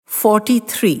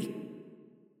43.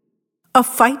 A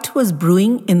fight was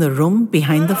brewing in the room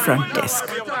behind the front desk.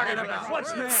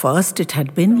 First it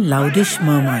had been loudish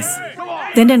murmurs,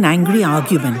 then an angry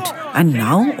argument, and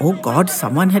now, oh God,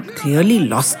 someone had clearly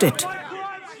lost it.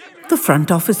 The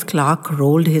front office clerk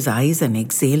rolled his eyes and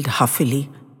exhaled huffily.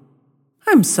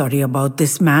 "I'm sorry about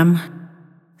this, ma'am.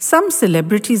 Some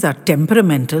celebrities are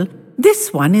temperamental.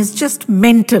 This one is just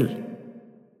mental."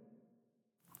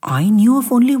 I knew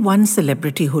of only one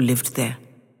celebrity who lived there.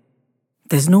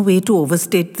 There's no way to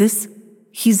overstate this.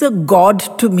 He's a god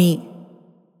to me.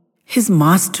 His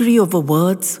mastery over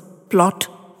words, plot,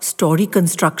 story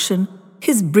construction,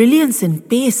 his brilliance in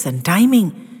pace and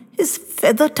timing, his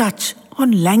feather touch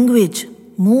on language,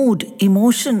 mood,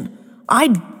 emotion.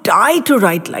 I'd die to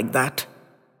write like that.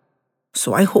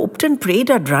 So I hoped and prayed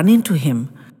I'd run into him,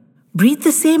 breathe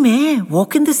the same air,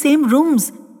 walk in the same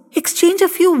rooms, exchange a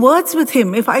few words with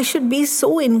him if I should be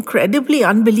so incredibly,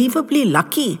 unbelievably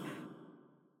lucky.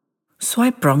 So I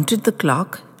prompted the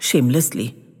clerk shamelessly.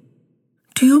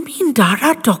 "Do you mean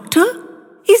Dara, doctor?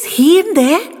 Is he in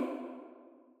there?"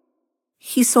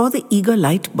 He saw the eager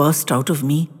light burst out of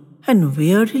me and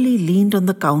wearily leaned on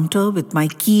the counter with my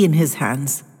key in his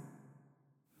hands.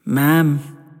 "Ma'am,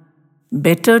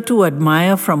 better to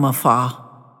admire from afar.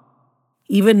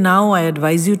 Even now I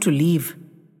advise you to leave.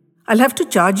 I'll have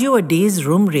to charge you a day's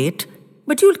room rate,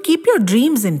 but you'll keep your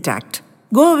dreams intact.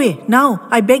 Go away, now,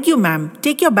 I beg you, ma'am.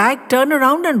 Take your bag, turn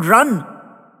around and run."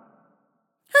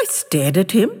 I stared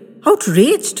at him,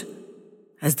 outraged,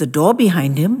 as the door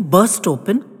behind him burst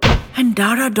open and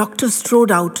Dara Doctor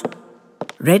strode out,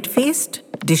 red-faced,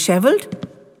 dishevelled,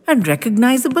 and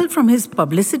recognizable from his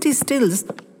publicity stills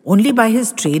only by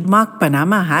his trademark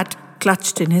Panama hat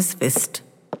clutched in his fist.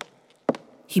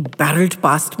 He barreled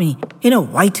past me in a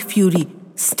white fury,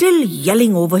 still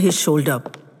yelling over his shoulder.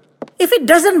 "If it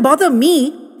doesn't bother me,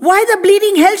 why the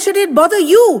bleeding hell should it bother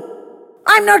you?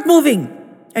 I'm not moving,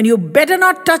 and you better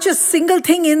not touch a single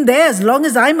thing in there as long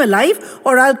as I'm alive,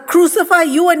 or I'll crucify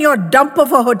you and your dump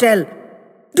of a hotel.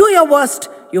 Do your worst,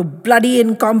 you bloody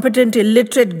incompetent,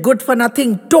 illiterate,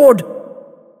 good-for-nothing toad."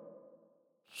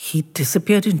 He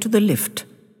disappeared into the lift,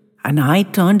 and I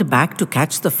turned back to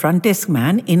catch the front desk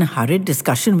man in hurried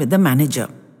discussion with the manager.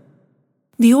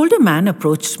 The older man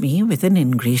approached me with an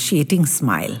ingratiating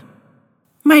smile.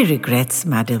 "My regrets,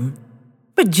 madam,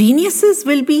 but geniuses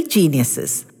will be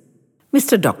geniuses.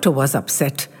 Mr. Doctor was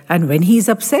upset, and when he's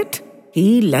upset,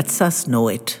 he lets us know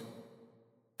it.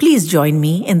 Please join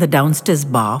me in the downstairs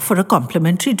bar for a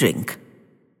complimentary drink."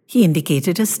 He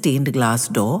indicated a stained glass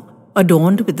door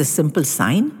adorned with the simple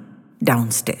sign,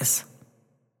 "Downstairs."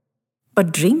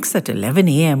 But drinks at 11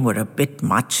 a.m. were a bit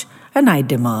much, and I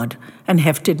demurred and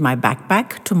hefted my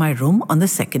backpack to my room on the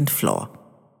second floor.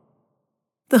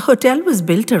 The hotel was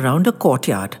built around a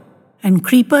courtyard, and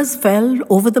creepers fell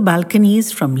over the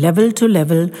balconies from level to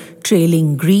level,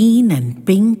 trailing green and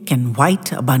pink and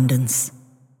white abundance.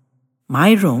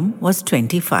 My room was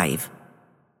 25.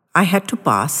 I had to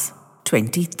pass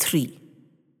 23.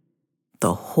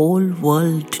 The whole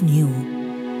world knew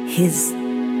his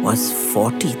was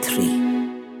 43.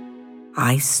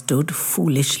 I stood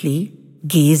foolishly,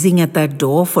 gazing at that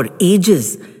door for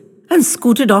ages, and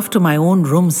scooted off to my own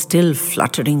room, still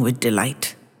fluttering with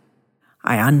delight.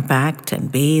 I unpacked and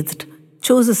bathed,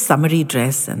 chose a summery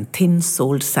dress and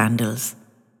thin-soled sandals.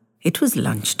 It was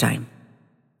lunchtime.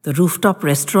 The rooftop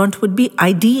restaurant would be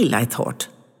ideal, I thought.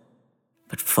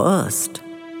 But first,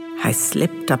 I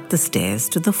slipped up the stairs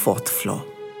to the 4th floor.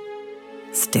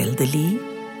 Stealthily,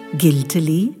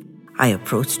 guiltily, I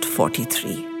approached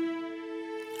 43.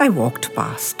 I walked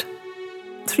past,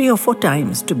 3 or 4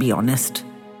 times to be honest.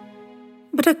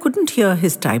 But I couldn't hear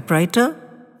his typewriter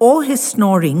or his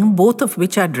snoring, both of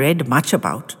which I'd read much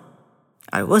about.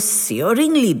 I was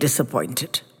searingly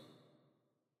disappointed.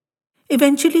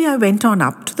 Eventually, I went on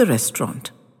up to the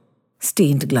restaurant.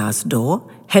 Stained glass door,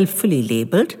 helpfully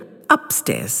labelled,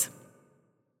 "Upstairs."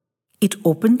 It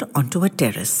opened onto a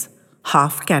terrace,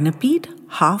 half canopied,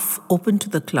 half open to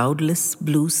the cloudless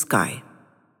blue sky.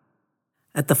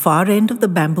 At the far end of the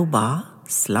bamboo bar,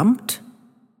 slumped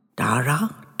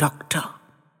Dara Doctor.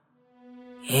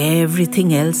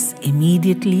 Everything else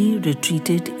immediately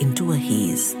retreated into a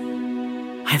haze.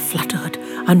 I fluttered,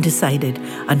 undecided,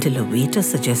 until a waiter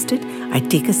suggested I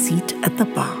take a seat at the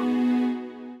bar.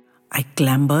 I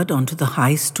clambered onto the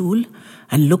high stool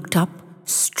and looked up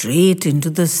straight into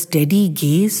the steady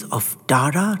gaze of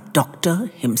Dara Doctor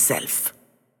himself.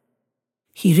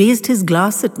 He raised his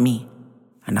glass at me,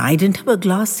 and I didn't have a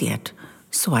glass yet,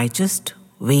 so I just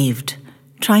waved,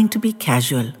 trying to be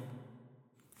casual.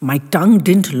 My tongue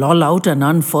didn't loll out and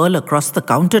unfurl across the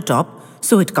countertop,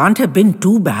 so it can't have been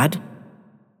too bad.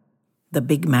 The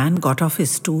big man got off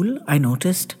his stool, I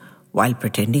noticed, while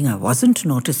pretending I wasn't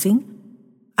noticing,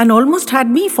 and almost had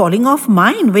me falling off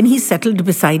mine when he settled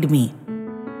beside me.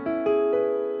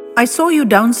 "I saw you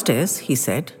downstairs," he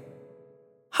said.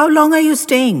 "How long are you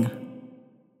staying?"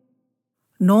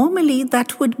 Normally,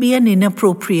 that would be an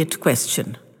inappropriate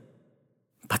question.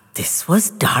 But this was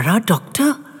Dara,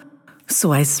 doctor.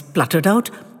 So I spluttered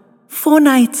out, "4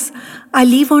 nights. I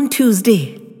leave on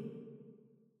Tuesday."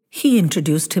 He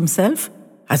introduced himself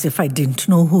as if I didn't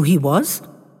know who he was,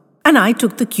 and I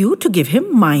took the cue to give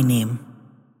him my name.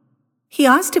 He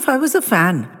asked if I was a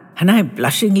fan, and I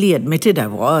blushingly admitted I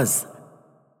was.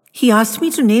 He asked me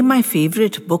to name my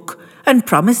favorite book and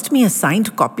promised me a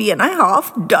signed copy, and I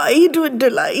half died with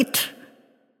delight.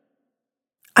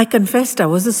 I confessed I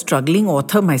was a struggling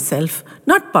author myself,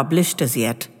 not published as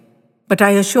yet. But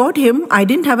I assured him I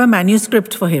didn't have a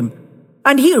manuscript for him.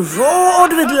 And he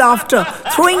roared with laughter,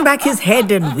 throwing back his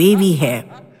head and wavy hair.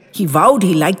 He vowed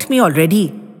he liked me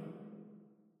already.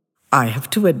 I have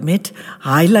to admit,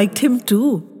 I liked him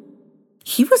too.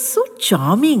 He was so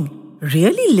charming,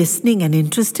 really listening and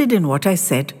interested in what I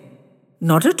said.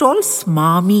 Not at all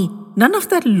smarmy, none of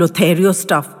that Lothario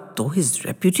stuff, though his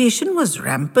reputation was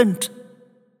rampant.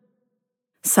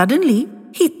 Suddenly,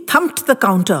 he thumped the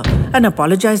counter and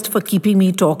apologized for keeping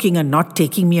me talking and not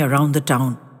taking me around the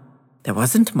town. There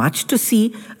wasn't much to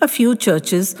see, a few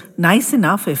churches, nice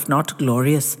enough if not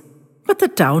glorious, but the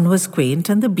town was quaint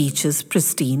and the beaches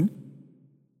pristine.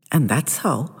 And that's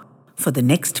how, for the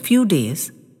next few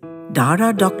days,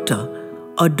 Dara Doctor,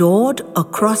 adored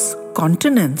across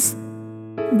continents,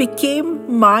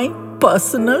 became my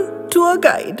personal tour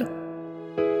guide.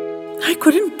 I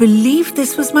couldn't believe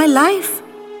this was my life.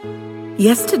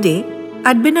 Yesterday,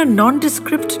 I'd been a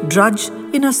nondescript drudge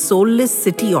in a soulless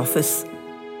city office.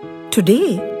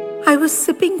 Today, I was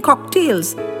sipping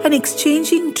cocktails and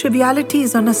exchanging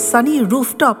trivialities on a sunny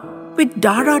rooftop with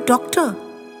Dara Doctor.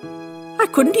 I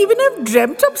couldn't even have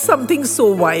dreamt up something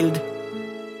so wild.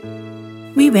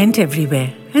 We went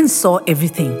everywhere and saw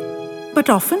everything, but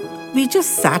often we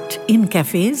just sat in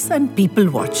cafes and people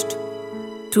watched.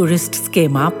 Tourists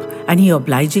came up and he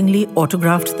obligingly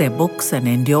autographed their books and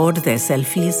endured their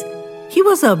selfies. He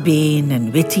was urbane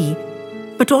and witty,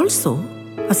 but also,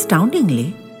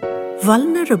 astoundingly,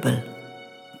 vulnerable,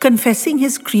 confessing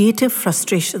his creative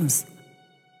frustrations.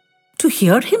 To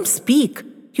hear him speak,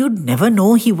 you'd never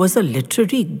know he was a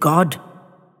literary god.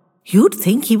 You'd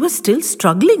think he was still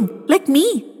struggling, like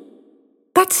me.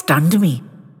 That stunned me.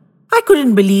 I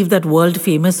couldn't believe that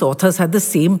world-famous authors had the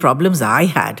same problems I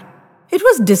had. It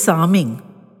was disarming.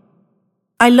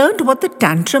 I learned what the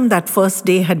tantrum that first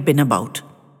day had been about.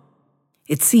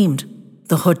 It seemed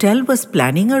the hotel was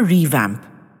planning a revamp,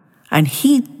 and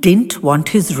he didn't want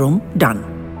his room done.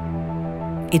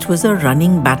 It was a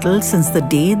running battle since the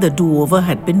day the do-over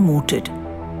had been mooted.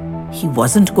 He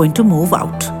wasn't going to move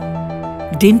out.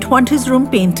 Didn't want his room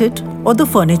painted or the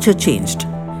furniture changed.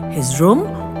 His room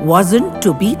wasn't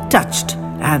to be touched,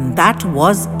 and that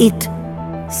was it.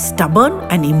 Stubborn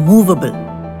and immovable.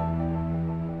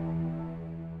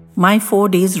 My 4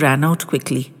 days ran out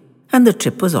quickly, and the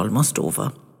trip was almost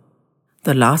over.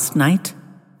 The last night,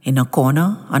 in a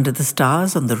corner under the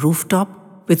stars on the rooftop,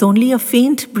 with only a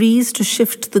faint breeze to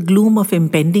shift the gloom of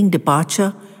impending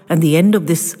departure and the end of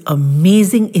this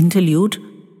amazing interlude,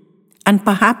 and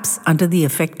perhaps under the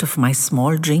effect of my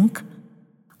small drink,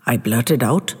 I blurted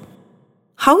out,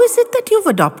 "How is it that you've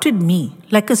adopted me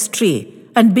like a stray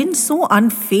and been so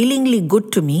unfailingly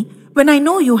good to me when I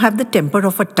know you have the temper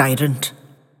of a tyrant?"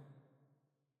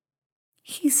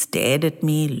 He stared at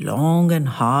me long and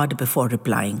hard before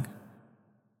replying.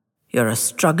 "You're a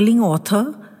struggling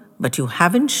author, but you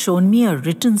haven't shown me a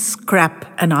written scrap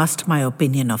and asked my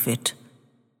opinion of it.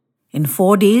 In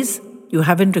 4 days, you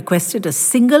haven't requested a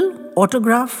single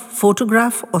autograph,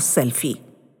 photograph, or selfie.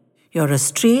 You're a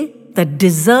stray that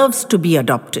deserves to be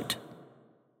adopted.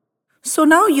 So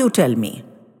now you tell me,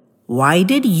 why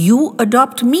did you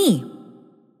adopt me?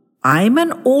 I'm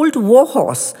an old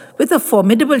warhorse with a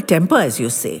formidable temper, as you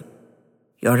say.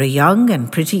 You're a young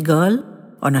and pretty girl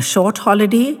on a short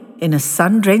holiday in a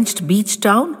sun-drenched beach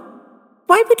town.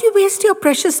 Why would you waste your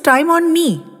precious time on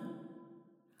me?"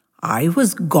 I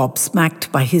was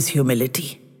gobsmacked by his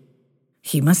humility.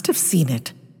 He must have seen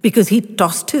it, because he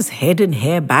tossed his head and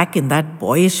hair back in that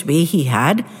boyish way he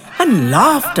had and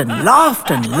laughed and laughed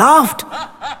and laughed,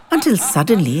 until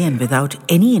suddenly and without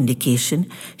any indication,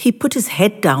 he put his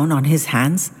head down on his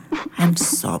hands and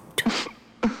sobbed.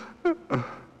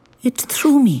 It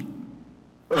threw me.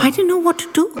 I didn't know what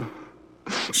to do.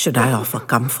 Should I offer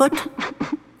comfort?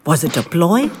 Was it a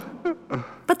ploy?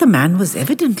 but the man was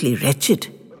evidently wretched.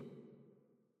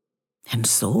 And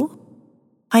so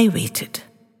I waited,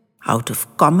 out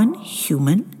of common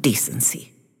human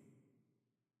decency.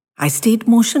 I stayed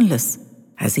motionless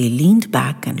as he leaned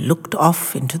back and looked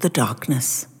off into the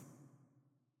darkness.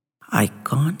 "I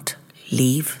can't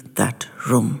leave that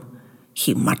room,"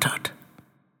 he muttered.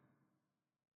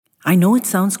 "I know it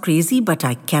sounds crazy, but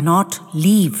I cannot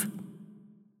leave.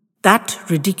 That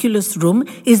ridiculous room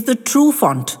is the true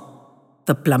font.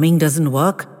 The plumbing doesn't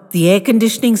work, the air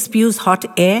conditioning spews hot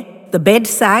air, the bed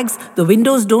sags, the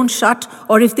windows don't shut,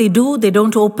 or if they do, they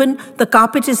don't open, the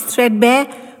carpet is threadbare,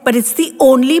 but it's the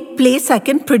only place I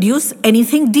can produce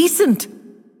anything decent.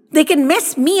 They can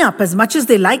mess me up as much as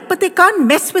they like, but they can't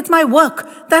mess with my work.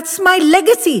 That's my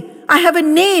legacy. I have a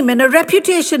name and a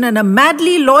reputation and a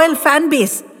madly loyal fan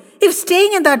base. If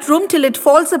staying in that room till it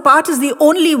falls apart is the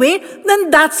only way, then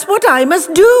that's what I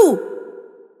must do."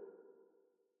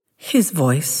 His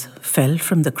voice fell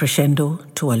from the crescendo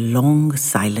to a long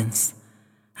silence,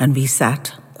 and we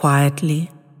sat quietly,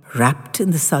 wrapped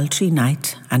in the sultry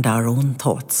night and our own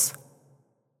thoughts.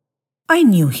 I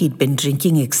knew he'd been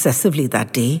drinking excessively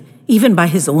that day, even by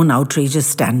his own outrageous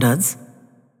standards.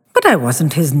 But I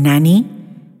wasn't his nanny.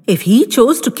 If he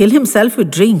chose to kill himself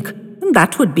with drink,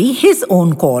 that would be his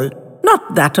own call,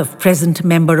 not that of present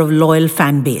member of loyal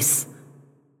fan base.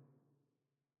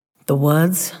 The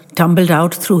words tumbled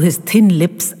out through his thin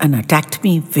lips and attacked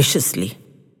me viciously.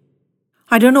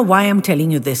 "I don't know why I'm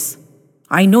telling you this.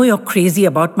 I know you're crazy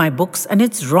about my books and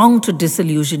it's wrong to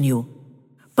disillusion you.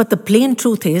 But the plain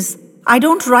truth is, I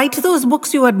don't write those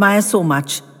books you admire so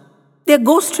much. They're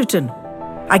ghost-written.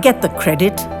 I get the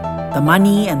credit, the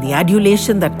money and the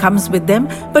adulation that comes with them,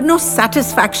 but no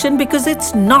satisfaction because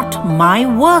it's not my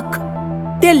work.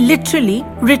 They're literally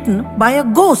written by a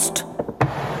ghost.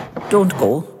 Don't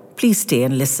go. Please stay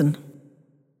and listen."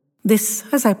 This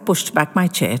as I pushed back my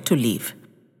chair to leave.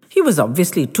 He was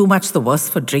obviously too much the worse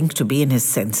for drink to be in his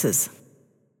senses.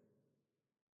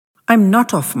 "I'm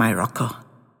not off my rocker.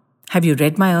 Have you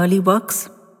read my early works?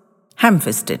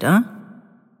 Ham-fisted, huh?"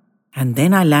 And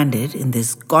then I landed in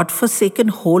this godforsaken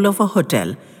hole of a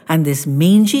hotel and this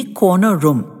mangy corner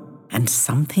room, and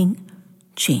something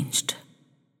changed.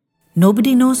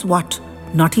 Nobody knows what,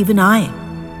 not even I.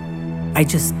 I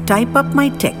just type up my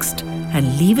text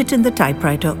and leave it in the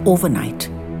typewriter overnight.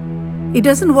 It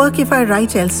doesn't work if I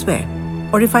write elsewhere,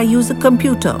 or if I use a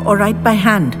computer or write by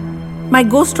hand. My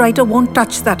ghostwriter won't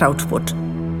touch that output.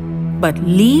 But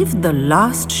leave the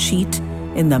last sheet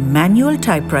in the manual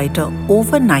typewriter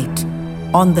overnight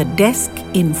on the desk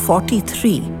in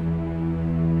 43.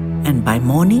 And by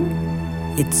morning,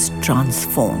 it's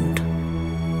transformed.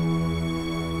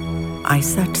 I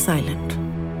sat silent.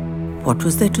 What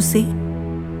was there to say?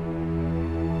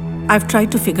 I've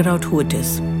tried to figure out who it is.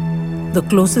 The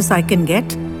closest I can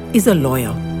get is a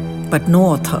lawyer, but no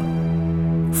author.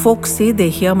 Folks say they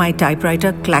hear my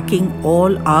typewriter clacking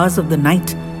all hours of the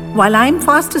night while I'm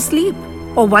fast asleep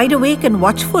or wide awake and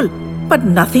watchful, but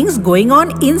nothing's going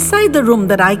on inside the room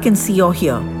that I can see or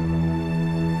hear.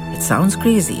 It sounds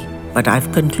crazy, but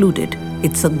I've concluded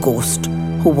it's a ghost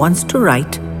who wants to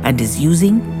write and is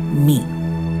using me.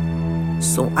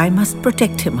 So I must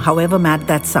protect him, however mad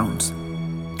that sounds.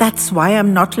 That's why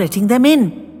I'm not letting them in.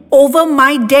 Over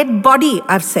my dead body,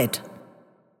 I've said.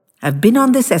 I've been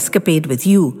on this escapade with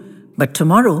you, but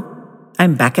tomorrow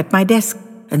I'm back at my desk,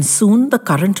 and soon the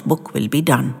current book will be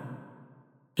done.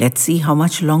 Let's see how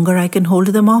much longer I can hold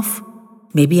them off.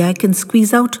 Maybe I can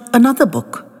squeeze out another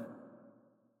book.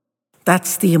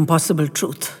 That's the impossible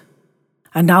truth.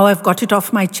 And now I've got it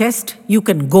off my chest, you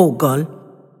can go, girl.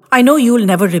 I know you'll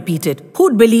never repeat it.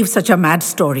 Who'd believe such a mad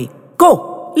story?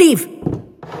 Go! Leave!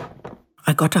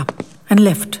 I got up and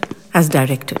left, as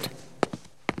directed.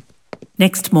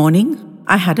 Next morning,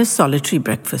 I had a solitary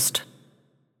breakfast.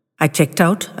 I checked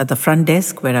out at the front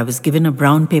desk where I was given a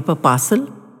brown paper parcel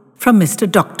from Mr.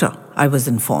 Doctor, I was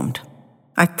informed.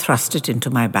 I thrust it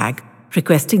into my bag,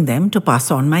 requesting them to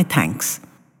pass on my thanks.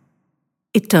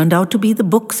 It turned out to be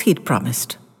the books he'd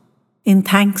promised. In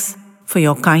thanks for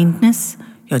your kindness,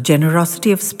 your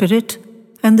generosity of spirit,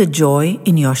 and the joy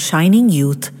in your shining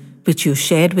youth which you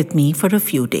shared with me for a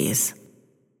few days.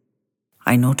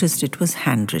 I noticed it was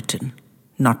handwritten,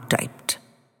 not typed.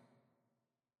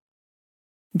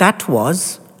 That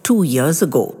was 2 years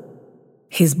ago.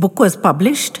 His book was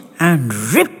published and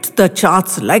ripped the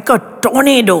charts like a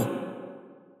tornado.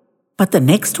 But the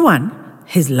next one,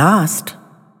 his last,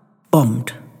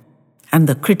 bombed, and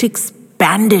the critics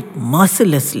banned it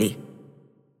mercilessly.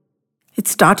 It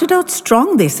started out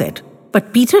strong, they said,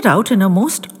 but petered out in a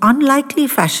most unlikely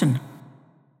fashion.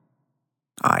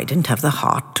 I didn't have the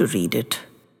heart to read it.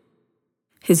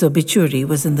 His obituary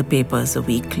was in the papers a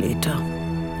week later,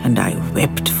 and I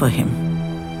wept for him.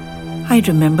 I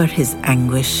remember his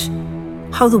anguish,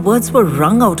 how the words were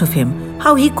wrung out of him,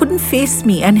 how he couldn't face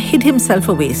me and hid himself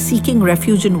away, seeking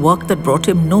refuge in work that brought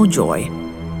him no joy.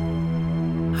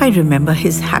 I remember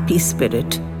his happy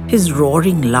spirit, his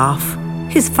roaring laugh,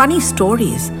 his funny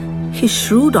stories, his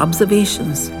shrewd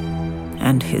observations,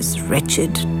 and his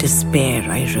wretched despair.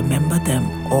 I remember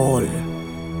them all.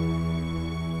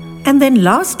 And then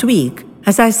last week,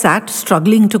 as I sat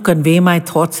struggling to convey my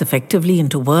thoughts effectively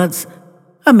into words,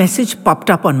 a message popped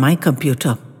up on my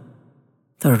computer.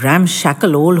 The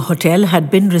ramshackle old hotel had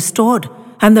been restored,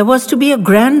 and there was to be a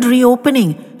grand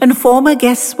reopening, and former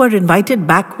guests were invited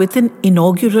back with an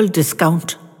inaugural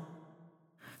discount.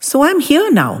 So I'm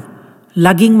here now,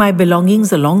 lugging my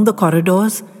belongings along the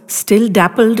corridors, still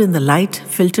dappled in the light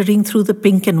filtering through the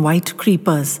pink and white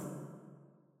creepers.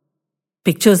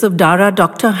 Pictures of Dara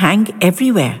Doctor hang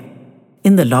everywhere,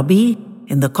 in the lobby,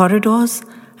 in the corridors,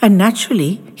 and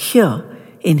naturally here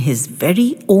in his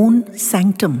very own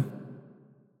sanctum.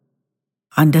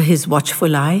 Under his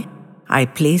watchful eye, I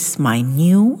place my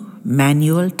new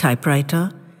manual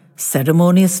typewriter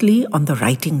ceremoniously on the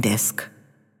writing desk.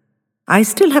 I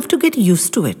still have to get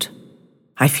used to it.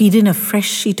 I feed in a fresh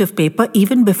sheet of paper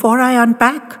even before I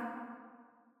unpack.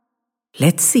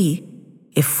 Let's see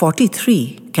if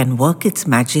 43 can work its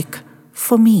magic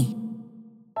for me.